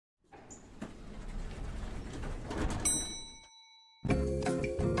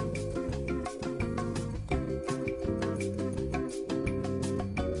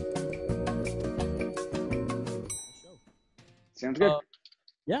Sounds good.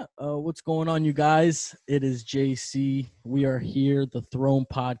 What's going on, you guys? It is JC. We are here, the Throne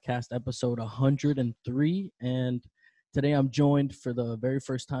Podcast, episode 103. And today I'm joined for the very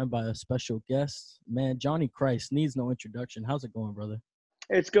first time by a special guest. Man, Johnny Christ needs no introduction. How's it going, brother?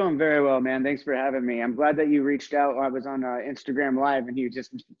 It's going very well, man. Thanks for having me. I'm glad that you reached out. I was on Instagram Live and you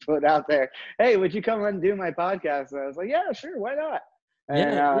just put out there, "Hey, would you come and do my podcast?" And I was like, "Yeah, sure, why not?"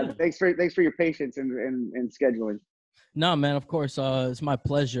 And thanks for your patience in scheduling. No, man, of course. It's my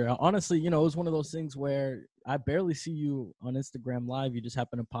pleasure. Honestly, it was one of those things where I barely see you on Instagram Live. You just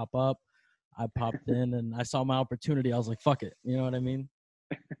happen to pop up. I popped in and I saw my opportunity. I was like, fuck it. You know what I mean?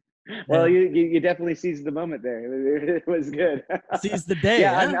 Well, you definitely seized the moment there. It was good. Seized the day.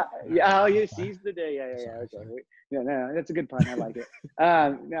 You seized the day. Yeah. Okay. No, that's a good pun. I like it. I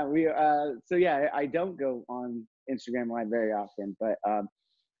don't go on Instagram Live very often, but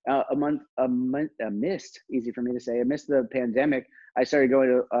easy for me to say. Amidst the pandemic, I started going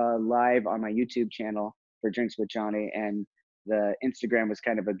to live on my YouTube channel for Drinks with Johnny, and the Instagram was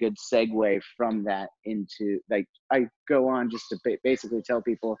kind of a good segue from that into, like, I go on just to basically tell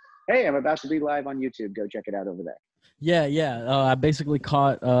people, "Hey, I'm about to be live on YouTube. Go check it out over there." Yeah. I basically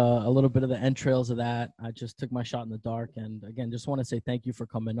caught a little bit of the entrails of that. I just took my shot in the dark. And again, just want to say thank you for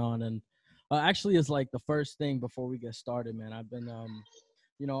coming on. And actually, it's like the first thing before we get started, man. I've been,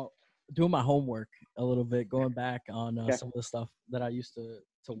 doing my homework a little bit, going back on some of the stuff that I used to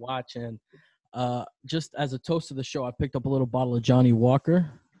watch. And just as a toast to the show, I picked up a little bottle of Johnny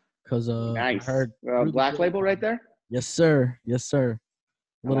Walker because nice. I heard Black Label right there. Yes, sir.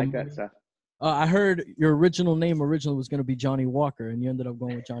 I like that stuff. I heard your original name originally was going to be Johnny Walker, and you ended up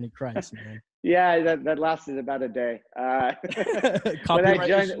going with Johnny Christ, man. Yeah, that lasted about a day. Copyright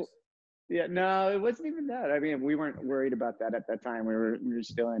issues? Yeah, no, it wasn't even that. I mean, we weren't worried about that at that time. We were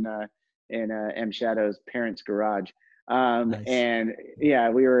still in M Shadow's parents' garage, Nice. and yeah,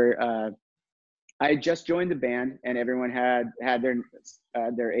 we were. I just joined the band, and everyone had their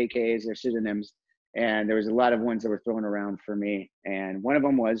AKs, their pseudonyms, and there was a lot of ones that were thrown around for me. And one of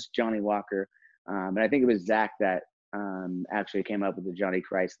them was Johnny Walker, and I think it was Zach that actually came up with the Johnny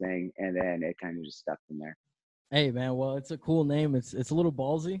Christ thing, and then it kind of just stuck from there. Hey, man, well, it's a cool name. It's a little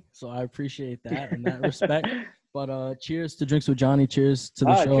ballsy, so I appreciate that in that respect. But cheers to Drinks with Johnny. Cheers to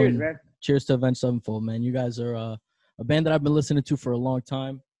the show. Cheers, man. Cheers to Avenged Sevenfold, man. You guys are a band that I've been listening to for a long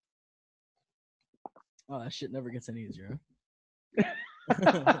time. Oh, that shit never gets any easier.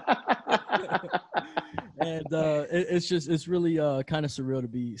 And it's really kind of surreal to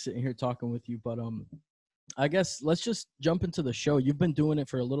be sitting here talking with you. But I guess let's just jump into the show. You've been doing it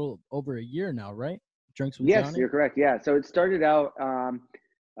for a little over a year now, right? Drinks with Johnny? Yes, you're correct. Yeah. So it started out,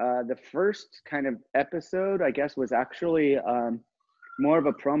 the first kind of episode, I guess, was actually more of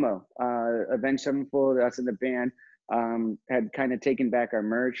a promo. Avenged Sevenfold, us in the band, had kind of taken back our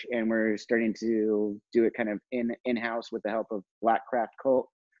merch, and we're starting to do it kind of in-house with the help of Black Craft Cult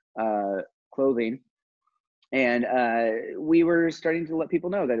clothing. And we were starting to let people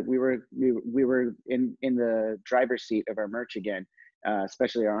know that we were in the driver's seat of our merch again,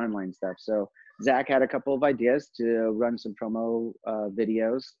 especially our online stuff. So Zach had a couple of ideas to run some promo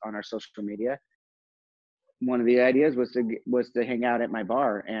videos on our social media. One of the ideas was to hang out at my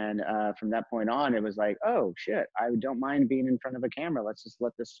bar, and from that point on, it was like, oh shit, I don't mind being in front of a camera. Let's just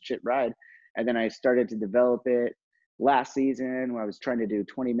let this shit ride. And then I started to develop it last season, where I was trying to do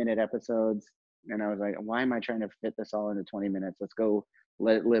 20-minute episodes, and I was like, why am I trying to fit this all into 20 minutes? Let's go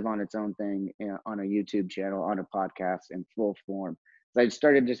let it live on its own thing, on a YouTube channel, on a podcast in full form. So I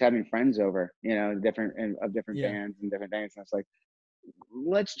started just having friends over, different bands and different things. And I was like,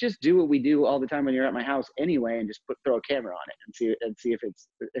 let's just do what we do all the time when you're at my house anyway, and just throw a camera on it and see if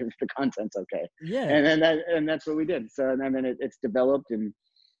the content's okay. Yeah. And that's what we did. So and then it's developed, and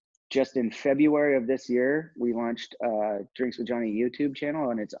just in February of this year, we launched Drinks with Johnny YouTube channel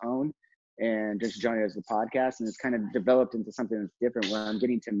on its own, and Drinks with Johnny as the podcast, and it's kind of developed into something that's different, where I'm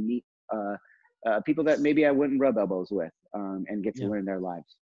getting to meet people that maybe I wouldn't rub elbows with, and get to learn their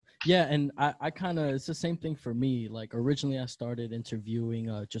lives. Yeah, and I kind of, it's the same thing for me. Like, originally I started interviewing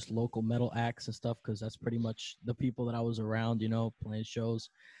just local metal acts and stuff, because that's pretty much the people that I was around, playing shows.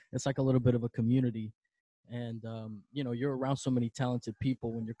 It's like a little bit of a community. And, you're around so many talented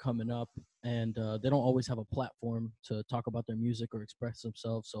people when you're coming up, and they don't always have a platform to talk about their music or express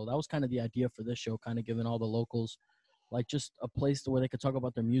themselves. So that was kind of the idea for this show, kind of giving all the locals like just a place where they could talk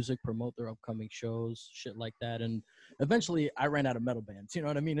about their music, promote their upcoming shows, shit like that. And eventually I ran out of metal bands. You know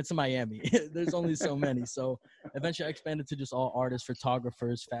what I mean? It's in Miami. There's only so many. So eventually I expanded to just all artists,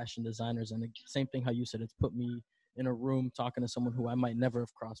 photographers, fashion designers. And the same thing how you said, it's put me in a room talking to someone who I might never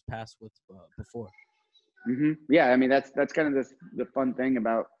have crossed paths with before. Yeah, I mean that's kind of the fun thing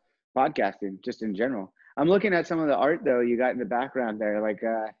about podcasting, just in general. I'm looking at some of the art though you got in the background there. Like,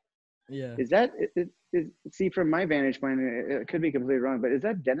 Yeah. is that see from my vantage point? It could be completely wrong, but is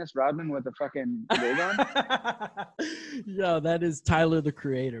that Dennis Rodman with a fucking wig on? Yo, that is Tyler the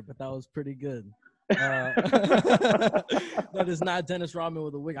Creator, but that was pretty good. That is not Dennis Rodman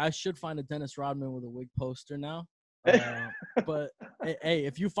with a wig. I should find a Dennis Rodman with a wig poster now. But hey,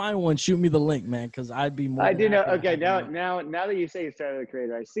 if you find one, shoot me the link, man, because I'd be more. I than do know. happy to Okay, have him now that you say it's Tyler the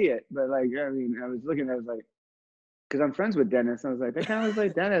Creator, I see it. But like, I mean, I was looking, I was like, because I'm friends with Dennis, I was like, that kind of looks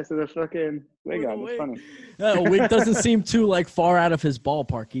like Dennis with a fucking wig with a on. It's wig. funny. A wig doesn't seem too like far out of his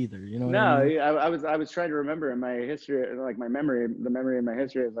ballpark either. You know what No, I mean? I was trying to remember in my history, like my memory, the memory in my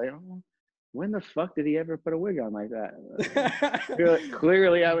history is like, oh, when the fuck did he ever put a wig on like that?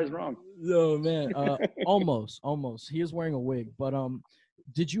 Clearly, I was wrong. No, man. Almost. He is wearing a wig. But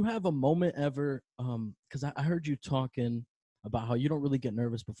did you have a moment ever? Because I heard you talking about how you don't really get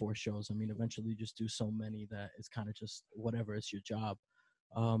nervous before shows. I mean, eventually you just do so many that it's kind of just whatever. It's your job.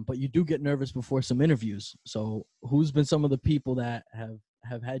 But you do get nervous before some interviews. So who's been some of the people that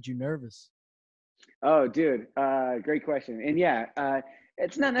have had you nervous? Oh, dude, great question. And yeah,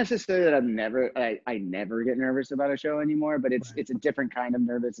 it's not necessarily that I never get nervous about a show anymore, but Right. it's a different kind of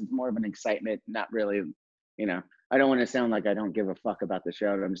nervous. It's more of an excitement, not really, you know. I don't want to sound like I don't give a fuck about the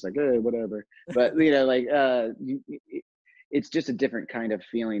show. I'm just like, whatever. But you know, like, it's just a different kind of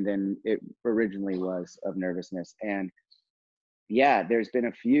feeling than it originally was of nervousness. And yeah, there's been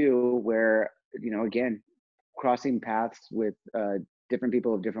a few where, you know, again, crossing paths with different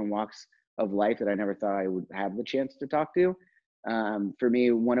people of different walks of life that I never thought I would have the chance to talk to. For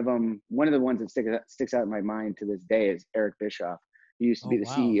me, one of the ones that sticks out in my mind to this day is Eric Bischoff. He used to Oh, be the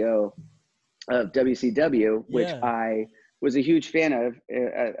wow. CEO of WCW, which Yeah. I was a huge fan of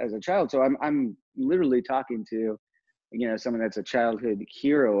as a child. So I'm literally talking to, you know, someone that's a childhood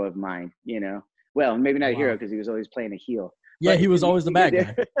hero of mine. You know, well, maybe not a hero Wow. because he was always playing a heel. Yeah, But he was always the bad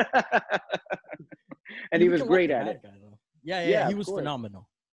guy. and You he was can like great the at bad it. guy though. Yeah, Yeah, he of was course. phenomenal.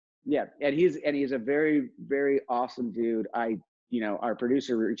 Yeah, and he's a very, very awesome dude. You know, our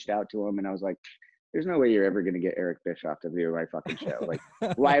producer reached out to him, and I was like, "There's no way you're ever gonna get Eric Bischoff to do my fucking show. Like,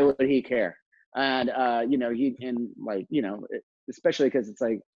 why would he care?" And you know, you know, especially because it's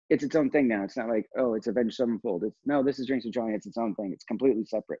like it's its own thing now. It's not like, oh, it's Avenged Sevenfold. It's no, this is Drinks with Johnny. It's its own thing. It's completely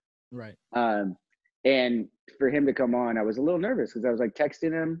separate. Right. And for him to come on, I was a little nervous because I was like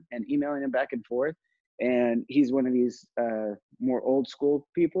texting him and emailing him back and forth. And he's one of these more old school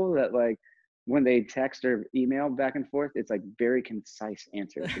people that like when they text or email back and forth, it's like very concise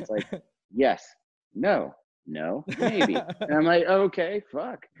answers. It's like, yes, no, maybe. And I'm like, okay,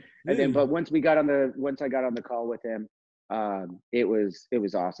 fuck. And then, but once I got on the call with him, it was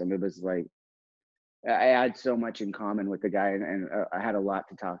awesome. It was like, I had so much in common with the guy, and I had a lot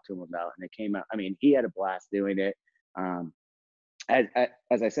to talk to him about. And it came out. I mean, he had a blast doing it. Um,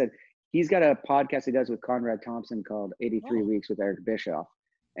 as I said, he's got a podcast he does with Conrad Thompson called 83 Oh, Weeks with Eric Bischoff,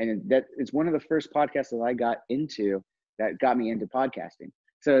 and that it's one of the first podcasts that I got into that got me into podcasting.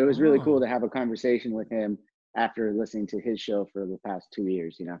 So it was really cool oh. to have a conversation with him after listening to his show for the past 2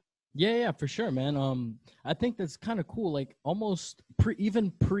 years. You know. Yeah, for sure, man. I think that's kind of cool. Like almost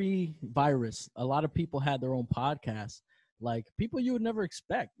pre-virus, a lot of people had their own podcasts. Like people you would never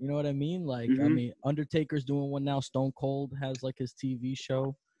expect. You know what I mean? Like I Mm-hmm. mean, Undertaker's doing one now. Stone Cold has like his TV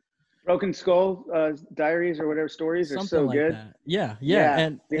show, Broken Skull Diaries or whatever stories are something so like good. that. Yeah, Yeah,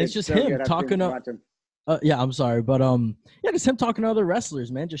 and dude, it's just so him good. I've talking been up. watching. Yeah, I'm sorry, but yeah, just him talking to other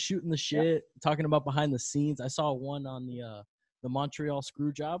wrestlers, man, just shooting the Yeah. shit, talking about behind the scenes. I saw one on the Montreal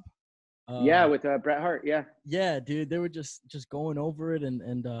Screwjob. Yeah, Uh, with Bret Hart. Yeah. yeah, dude, they were just going over it,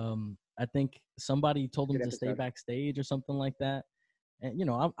 and I think somebody told them Good to stay episode. backstage or something like that. And you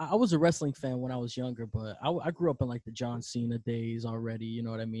know, I was a wrestling fan when I was younger, but I grew up in like the John Cena days already. You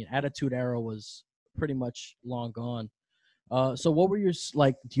know what I mean? Attitude Era was pretty much long gone. So what were your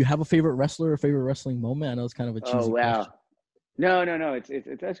like? Do you have a favorite wrestler or favorite wrestling moment? I know it's kind of a Oh cheesy wow. question. No.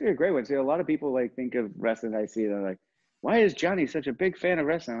 It's actually a great one. See, a lot of people like think of wrestling. I see they're like, why is Johnny such a big fan of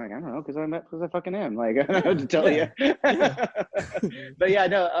wrestling? I'm like, I don't know, because I fucking am. Like, I don't know what Yeah, to tell you. yeah, yeah, But yeah,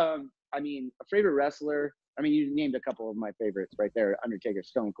 no. I mean, a favorite wrestler. I mean, you named a couple of my favorites right there: Undertaker,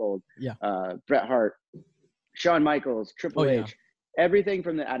 Stone Cold, yeah. Bret Hart, Shawn Michaels, Oh Triple yeah. H. Everything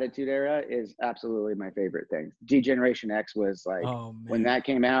from the Attitude Era is absolutely my favorite thing. D-Generation X was like Oh when man. that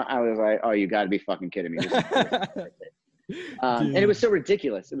came out, I was like, oh, you got to be fucking kidding me. This is and it was Dude. so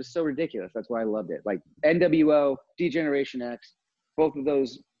ridiculous. It was so ridiculous. That's why I loved it. Like NWO, D-Generation X, both of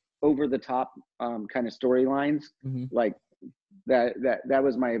those over the top kind of storylines. Hmm. Like that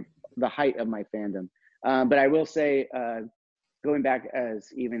was the height of my fandom. But I will say, going back as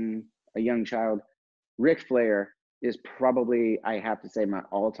even a young child, Ric Flair is probably, I have to say, my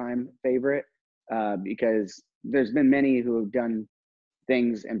all-time favorite, because there's been many who have done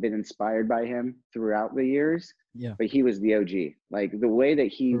things and been inspired by him throughout the years. Yeah, But he was the OG. Like the way that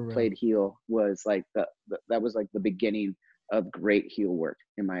he for real. played heel was like that was like the beginning of great heel work,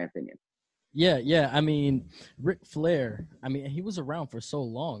 in my opinion. Yeah, yeah. I mean, Ric Flair. I mean, he was around for so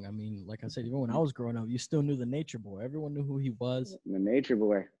long. I mean, like I said, even when I was growing up, you still knew the Nature Boy. Everyone knew who he was. The Nature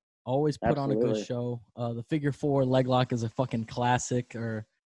Boy, Always put on a good absolutely. show. The figure four leg lock is a fucking classic. Or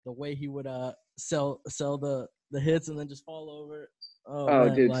the way he would sell the hits and then just fall over. Oh Oh,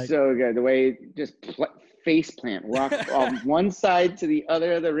 man, dude, like so good. The way just face plant, walk on one side to the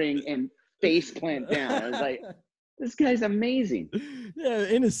other of the ring and face plant down. I was like, this guy's amazing. yeah,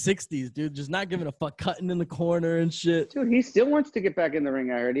 in his 60s, dude, just not giving a fuck, cutting in the corner and shit. Dude, he still wants to get back in the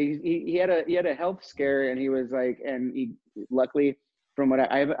ring. I heard he had a health scare, and he was like, and he luckily, from what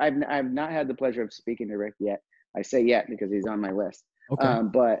I've not had the pleasure of speaking to Rick yet. I say yet because he's on my list. Okay.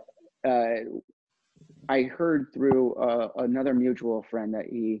 But I heard through another mutual friend that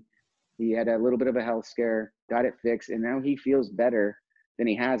he had a little bit of a health scare, got it fixed, and now he feels better than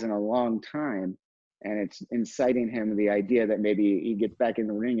he has in a long time. And it's inciting him the idea that maybe he gets back in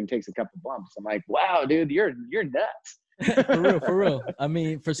the ring and takes a couple bumps. I'm like, wow, dude, you're nuts. For real, for real. I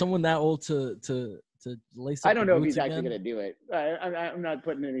mean, for someone that old to lace up I the don't know if boots he's actually again. going to do it. I'm not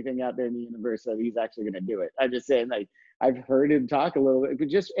putting anything out there in the universe that he's actually going to do it. I'm just saying, like, I've heard him talk a little bit, but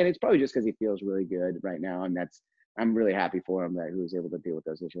and it's probably just because he feels really good right now, and I'm really happy for him that he was able to deal with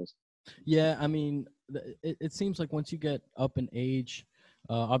those issues. Yeah, I mean, it seems like once you get up in age,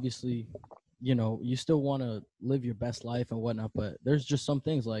 obviously, you know, you still want to live your best life and whatnot. But there's just some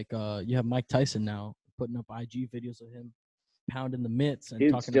things like you have Mike Tyson now putting up IG videos of him pounding the mitts and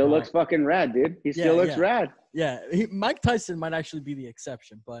Dude talking still looks about fucking rad, dude. He still yeah, looks yeah, rad. yeah. Mike Tyson might actually be the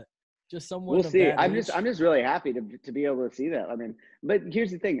exception, but just We'll someone of see. that age. I'm just really happy to be able to see that. I mean, but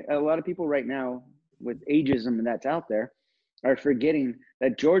here's the thing: a lot of people right now with ageism that's out there are forgetting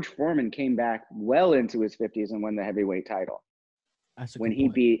that George Foreman came back well into his 50s and won the heavyweight title That's a when good he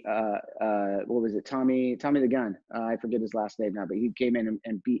point. beat what was it, Tommy the Gun? I forget his last name now, but he came in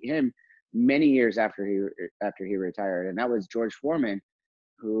and beat him many years after he retired, and that was George Foreman.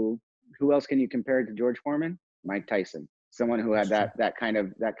 Who else can you compare to George Foreman? Mike Tyson, someone who had That's true.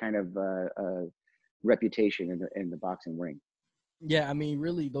 that kind of reputation in the boxing ring. Yeah, I mean,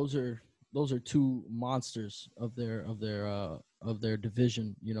 really, those are two monsters of their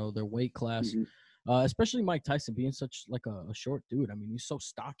division. You know, their weight class. Mm-hmm. Especially Mike Tyson being such like a short dude. I mean, he's so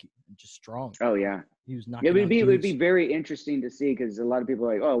stocky and just strong. Oh yeah, He was it knocking out would be dudes. very interesting to see because a lot of people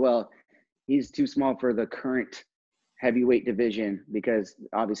are like, oh well, he's too small for the current heavyweight division because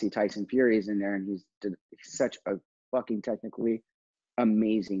obviously Tyson Fury is in there and he's such a fucking technically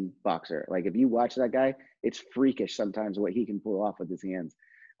amazing boxer. Like if you watch that guy, it's freakish sometimes what he can pull off with his hands.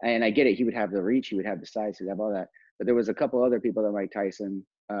 And I get it, he would have the reach, he would have the size, he would have all that. But there was a couple other people that Mike Tyson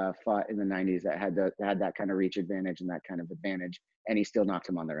fought in the 90s that had that kind of reach advantage and that kind of advantage, and he still knocked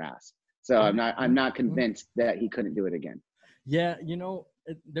him on their ass. So I'm not convinced that he couldn't do it again. Yeah, you know,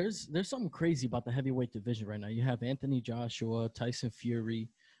 there's something crazy about the heavyweight division right now. You have Anthony Joshua, Tyson Fury,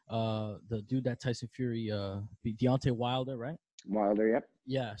 the dude that Tyson Fury beat, Deontay Wilder, right? Wilder, yep.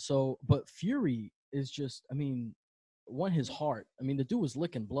 Yeah. So, but Fury is just, I mean, won his heart. I mean, the dude was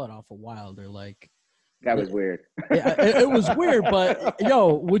licking blood off of Wilder. Like, That was weird. yeah, it was weird. But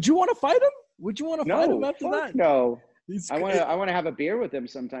yo, would you want to fight him? Would you want to fight him No, after fuck that? no. He's I want to have a beer with him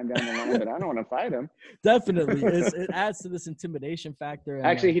sometime down the line, but I don't want to fight him. definitely. It adds to this intimidation factor. And,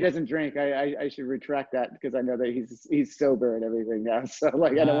 Actually, he doesn't drink. I should retract that because I know that he's sober and everything now. So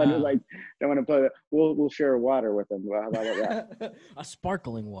like I don't want to put. We'll share water with him. Well, how about that? a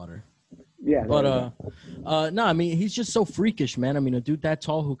sparkling water. Yeah. But no, I mean he's just so freakish, man. I mean a dude that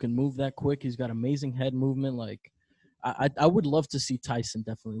tall who can move that quick. He's got amazing head movement. Like I would love to see Tyson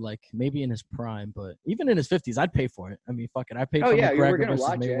definitely, like maybe in his prime, but even in his 50s, I'd pay for it. I mean, fuck it, I paid Oh for yeah, we're McGregor gonna versus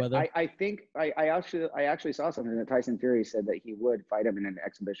watch Mayweather. it. I think I actually saw something that Tyson Fury said that he would fight him in an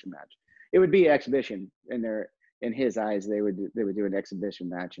exhibition match. It would be an exhibition in his eyes. They would do an exhibition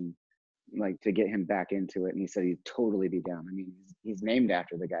match and like to get him back into it. And he said he'd totally be down. I mean, he's named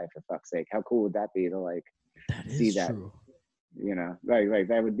after the guy, for fuck's sake. How cool would that be to like That see is that? true. You know, like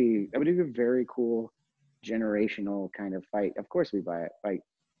that would be a very cool generational kind of fight. Of course we buy it. Like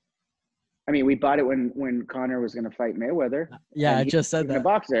I mean, we bought it when Conor was going to fight Mayweather. Yeah, And I he just said was a that.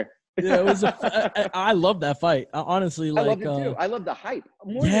 boxer. Yeah, it was I love that fight. Honestly, I like loved it too. I love the hype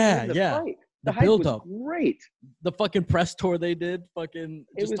more yeah, than the yeah. fight. The hype build was up, great. the fucking press tour they did, fucking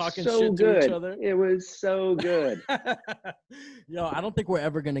It just was talking so shit to each good. other. It was so good. Yo, I don't think we're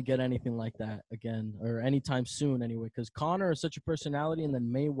ever gonna get anything like that again, or anytime soon, anyway. Because Connor is such a personality, and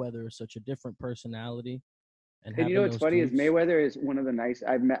then Mayweather is such a different personality, and And you know having what's those funny is dudes. Mayweather is one of the nice.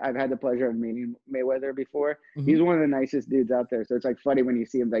 I've had the pleasure of meeting Mayweather before. Mhm. He's one of the nicest dudes out there. So it's like funny when you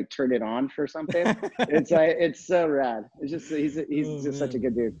see him like turn it on for something. It's like it's so rad. It's just he's Oh just such a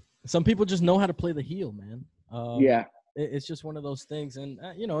man, good dude. some people just know how to play the heel, man. Yeah, It's just one of those things, and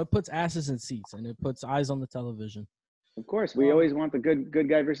it puts asses in seats, and it puts eyes on the television. of course. We Um, always want the good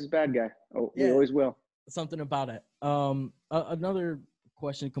guy versus bad guy. Oh, we yeah, always will. something about it. Another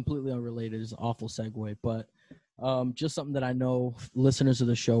question, completely unrelated, is an awful segue, but just something that I know listeners of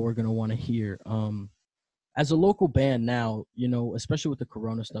the show are gonna want to hear. As a local band now, especially with the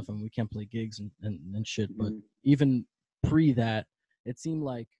Corona stuff, and we can't play gigs and shit, but Mhm. even pre that, it seemed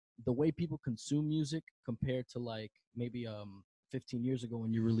like the way people consume music compared to like maybe 15 years ago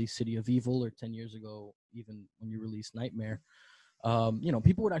when you released City of Evil, or 10 years ago even when you released Nightmare.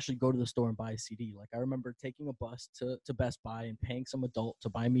 People would actually go to the store and buy a CD. Like I remember taking a bus to Best Buy and paying some adult to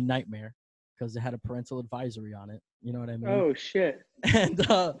buy me Nightmare because it had a parental advisory on it. You know what I mean? Oh shit! And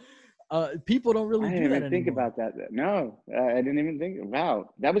people don't I really didn't do that even think anymore. about that. No, I didn't even think. Wow,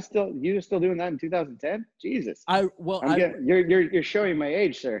 that was still you were still doing that in 2010. Jesus, I well, I'm I getting you're showing my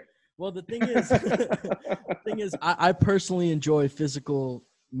age, sir. well, the thing is, I personally enjoy physical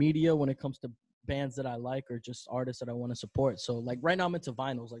media when it comes to bands that I like or just artists that I want to support. So like right now I'm into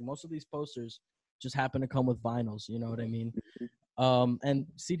vinyls. Like most of these posters just happen to come with vinyls. You know what I mean? And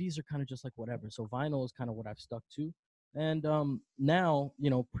CDs are kind of just like whatever. So vinyl is kind of what I've stuck to. And now,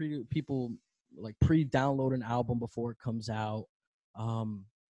 people like pre-download an album before it comes out. Um,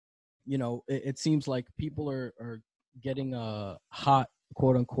 it seems like people are getting hot,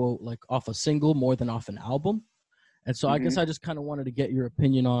 quote unquote, like off a single more than off an album. And so I guess Hmm. I just kind of wanted to get your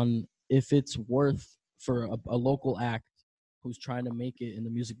opinion on if it's worth for a local act who's trying to make it in the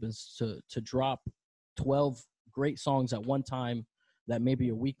music business to drop 12 great songs at one time that maybe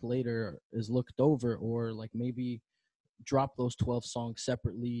a week later is looked over, or like maybe drop those 12 songs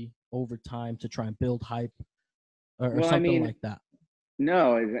separately over time to try and build hype, or Well, I something mean, like that.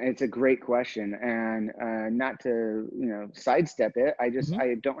 no, it's a great question, and not to sidestep it. Hmm.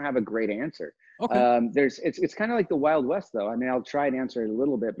 I don't have a great answer. Okay. It's kind of like the Wild West, though. I mean, I'll try and answer it a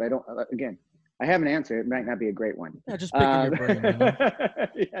little bit, but I don't. Again, I have an answer. It might not be a great one. Yeah, just picking your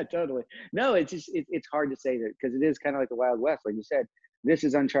brain. Yeah, totally. No, it's just it's hard to say that because it is kind of like the Wild West, like you said. This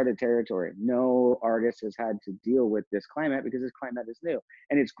is uncharted territory. No artist has had to deal with this climate because this climate is new,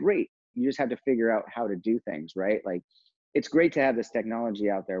 and it's great. You just have to figure out how to do things, right? Like it's great to have this technology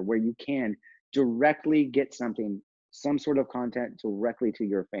out there where you can directly get some sort of content directly to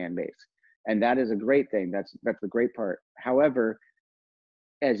your fan base, and that is a great thing. That's the great part. However,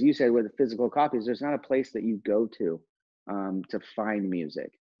 as you said, with the physical copies, there's not a place that you go to find music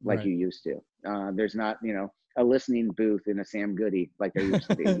like Right. you used to. There's not a listening booth in a Sam Goody like there used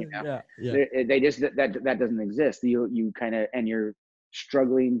to be. Yeah, yeah. They just that doesn't exist. You kind of and you're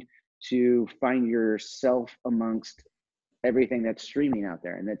struggling to find yourself amongst everything that's streaming out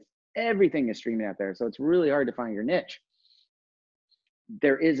there, and that's everything is streaming out there, so it's really hard to find your niche.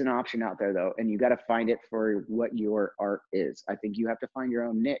 There is an option out there though, and you got to find it for what your art is. I think you have to find your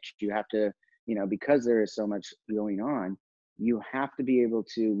own niche. You have to, because there is so much going on, you have to be able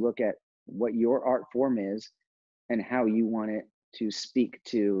to look at what your art form is and how you want it to speak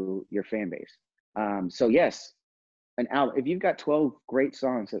to your fan base. So yes, an album, if you've got 12 great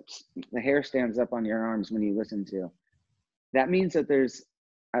songs that the hair stands up on your arms when you listen to, that means that there's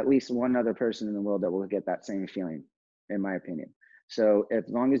at least one other person in the world that will get that same feeling, in my opinion. So as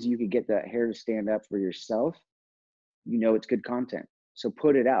long as you could get that hair to stand up for yourself, it's good content. So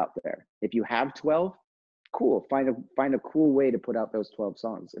put it out there. If you have 12, cool. Find a cool way to put out those 12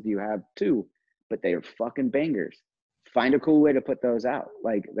 songs. If you have two, but they are fucking bangers, find a cool way to put those out.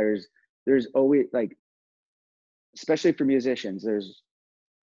 Like there's always like, especially for musicians,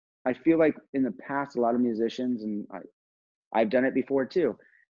 I feel like in the past, a lot of musicians, and I've done it before too,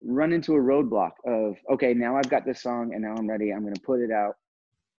 run into a roadblock of, okay, now I've got this song and now I'm ready. I'm going to put it out,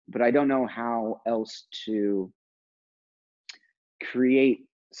 but I don't know how else to create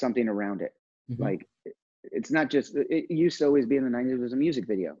something around it. Hmm. Like it's not just, it used to always be in the 90s, it was a music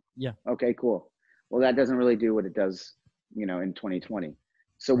video. Yeah. Okay, cool. Well, that doesn't really do what it does, in 2020.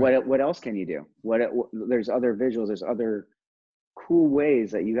 So Right. what else can you do? There's other visuals, there's other cool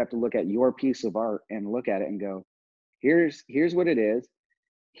ways that you have to look at your piece of art and look at it and go, here's what it is.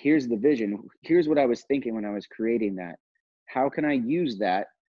 Here's the vision. Here's what I was thinking when I was creating that. How can I use that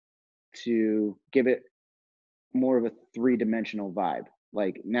to give it more of a three-dimensional vibe.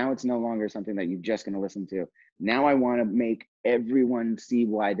 Like now it's no longer something that you're just going to listen to. Now I want to make everyone see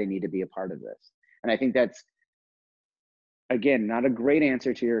why they need to be a part of this. And I think that's, again, not a great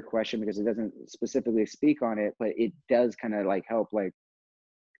answer to your question because it doesn't specifically speak on it, but it does kind of like help. Like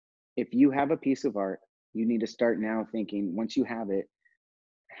if you have a piece of art, you need to start now thinking, once you have it,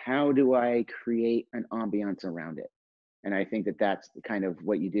 how do I create an ambiance around it? And I think that that's kind of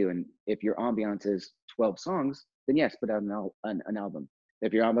what you do. And if your ambiance is 12 songs, then yes, put out an album.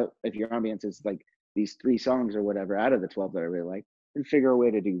 If your ambiance is like these 3 songs or whatever out of the 12 that I really like, then figure a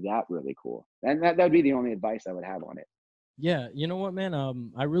way to do that really cool. And that would be the only advice I would have on it. Yeah, you know what, man?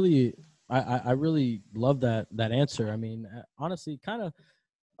 I really love that answer. I mean, honestly, kind of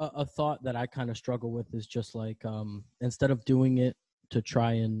a thought that I kind of struggle with is just like instead of doing it to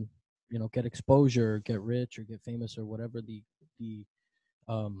try and get exposure, or get rich, or get famous, or whatever the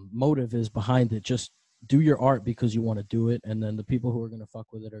motive is behind it, just do your art because you want to do it, and then the people who are gonna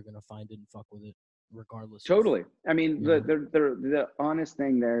fuck with it are gonna find it and fuck with it, regardless of Totally. I mean, you know. the honest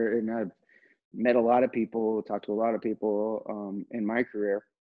thing there, and I've met a lot of people, talked to a lot of people in my career.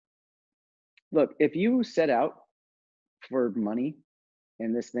 Look, if you set out for money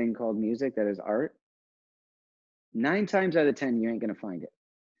in this thing called music that is art, 9 times out of 10 you ain't gonna find it.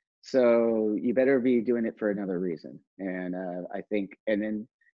 So you better be doing it for another reason. And I think, and then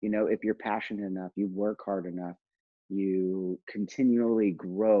if you're passionate enough, you work hard enough, you continually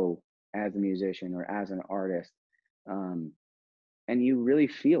grow as a musician or as an artist, um, and you really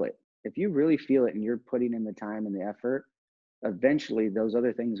feel it. If you really feel it and you're putting in the time and the effort, eventually those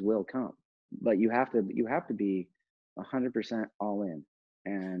other things will come. But you have to be 100% all in,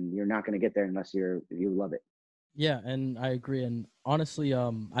 and you're not going to get there unless you love it. Yeah, and I agree. And honestly,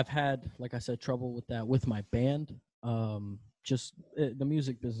 I've had, like I said, trouble with that with my band. The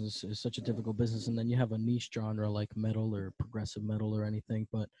music business is such a difficult business, and then you have a niche genre like metal or progressive metal or anything.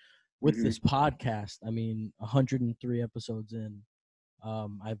 But with Hmm. this podcast, I mean, 103 episodes in,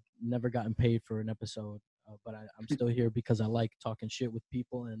 I've never gotten paid for an episode, but I'm still here because I like talking shit with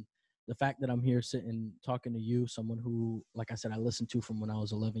people. And the fact that I'm here sitting talking to you, someone who, like I said, I listened to from when I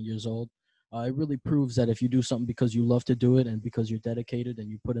was 11 years old, it really proves that if you do something because you love to do it and because you're dedicated and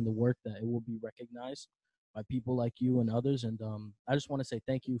you put in the work, that it will be recognized by people like you and others. And I just want to say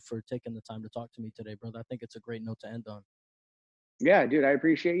thank you for taking the time to talk to me today, brother. I think it's a great note to end on. Yeah, dude, I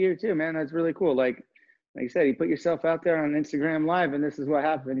appreciate you too, man. That's really cool. Like you said, you put yourself out there on Instagram Live, and this is what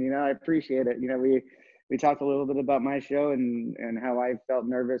happened. I appreciate it. We talked a little bit about my show and how I felt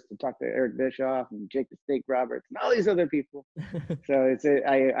nervous to talk to Eric Bischoff and Jake the Snake Roberts and all these other people. So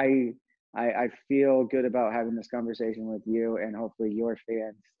I feel good about having this conversation with you, and hopefully your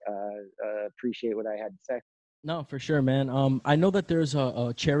fans appreciate what I had to say. No, for sure, man. I know that there's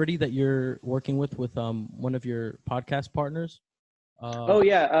a charity that you're working with one of your podcast partners. Uh, Oh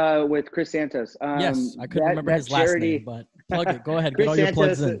yeah, with Chris Santos. yes, I couldn't That remember that his last name, charity, but plug it. Go ahead, get Chris all your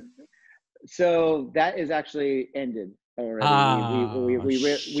plugs Santos. in. So that is actually ended already. Ah, We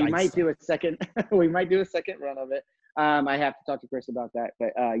might shyster. do a second. We might do a second run of it. I have to talk to Chris about that.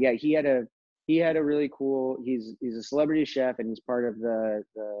 But yeah, he had a really cool. He's a celebrity chef, and he's part of the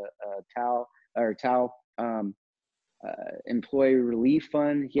Tao employee relief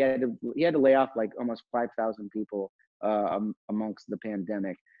fund. He had to lay off like almost 5,000 people amongst the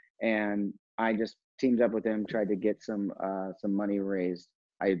pandemic, and I just teamed up with him, tried to get some money raised.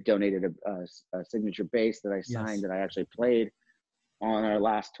 I donated a signature bass that I signed Yes, that I actually played on our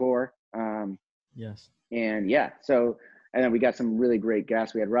last tour. yes. And yeah, so and then we got some really great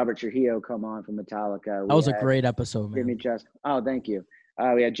guests. We had Robert Trujillo come on from Metallica. That We was a had great episode, man. Jamie Just. Oh, thank you.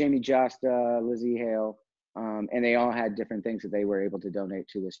 We had Jamie Josta, Lizzie Hale, and they all had different things that they were able to donate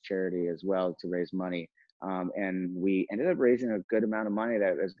to this charity as well to raise money. And we ended up raising a good amount of money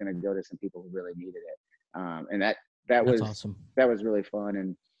that was going to go to some people who really needed it. And that That's was awesome. that was really fun.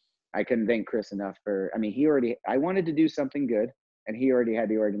 And I couldn't thank Chris enough for. I mean, I wanted to do something good, and he already had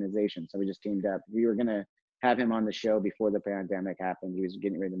the organization, so we just teamed up. We were gonna have him on the show before the pandemic happened. He was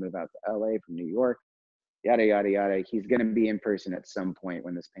getting ready to move out to LA from New York, yada yada yada. He's going to be in person at some point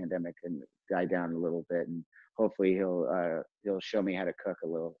when this pandemic can die down a little bit, and hopefully he'll show me how to cook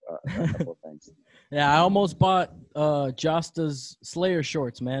a couple of things. Yeah, I almost bought Josta's Slayer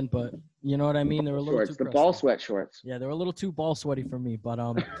shorts, man, but you know what I mean? They were a little too Shorts, the ball crusty. sweat shorts. Yeah, they were a little too ball sweaty for me. But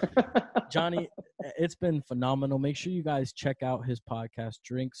Johnny, it's been phenomenal. Make sure you guys check out his podcast,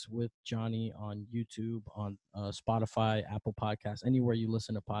 Drinks with Johnny, on YouTube, on Spotify, Apple Podcasts, anywhere you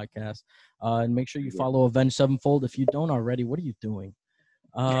listen to podcasts. And make sure you Yeah. follow Avenged Sevenfold. If you don't already, what are you doing?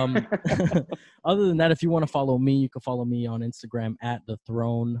 Um, other than that, if you want to follow me, you can follow me on Instagram at The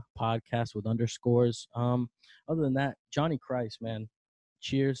Throne Podcast with underscores. Other than that, Johnny Christ, man.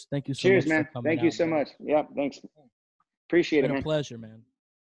 Cheers. Thank you so Cheers, much for man. coming Thank you out, so man. much. Yep. Thanks. It's Appreciate it, been a man. pleasure, man.